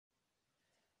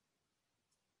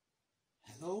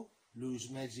So, lose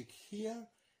magic here,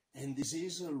 and this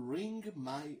is ring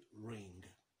my ring.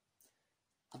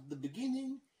 At the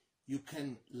beginning, you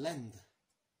can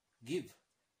give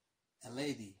a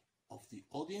lady of the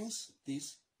audience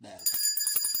this bell,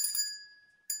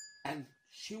 and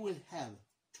she will have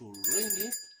to ring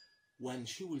it when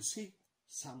she will see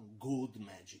some good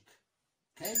magic.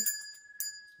 Okay?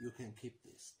 You can keep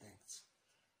this, thanks.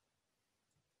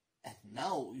 And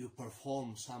now you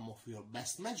perform some of your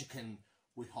best magic, and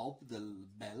we hope the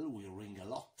bell will ring a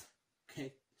lot.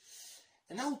 Okay?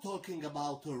 And now talking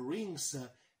about rings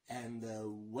and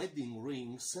wedding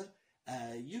rings,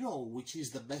 you know which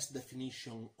is the best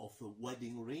definition of a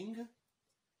wedding ring?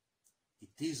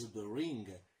 It is the ring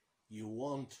you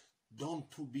want don't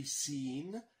to be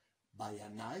seen by a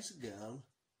nice girl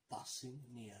passing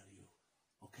near you.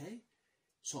 Okay?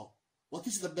 So, what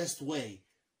is the best way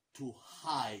to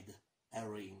hide a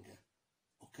ring?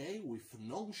 Okay? With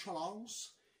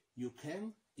nonchalance, you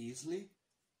can easily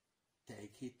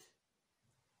take it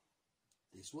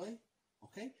this way.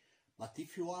 Okay? But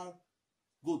if you are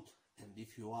good and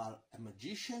if you are a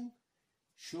magician,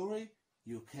 surely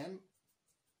you can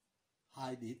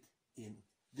hide it in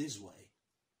this way.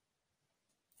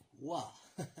 Wow!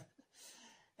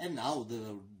 And now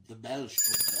the bell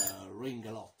should ring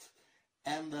a lot.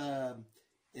 And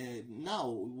now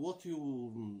what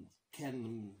you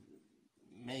can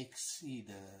make see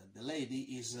the lady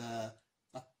is,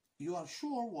 but you are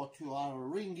sure what you are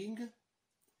ringing?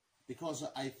 Because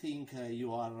I think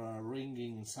you are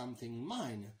ringing something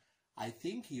mine. I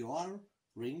think you are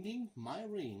ringing my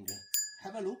ring.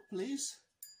 Have a look, please.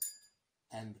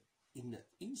 And in the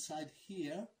inside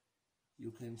here,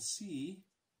 you can see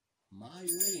my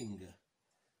ring.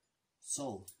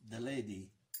 So the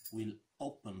lady will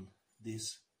open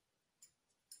these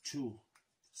two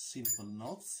simple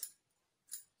knots,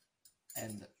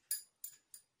 and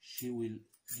she will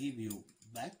give you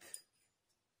back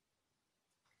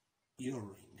your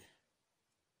ring.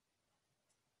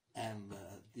 And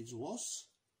this was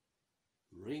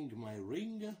ring my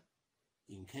ring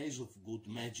in case of good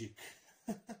magic.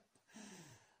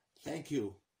 Thank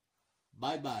you.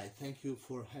 Bye bye. Thank you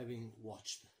for having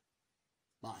watched.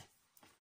 Bye.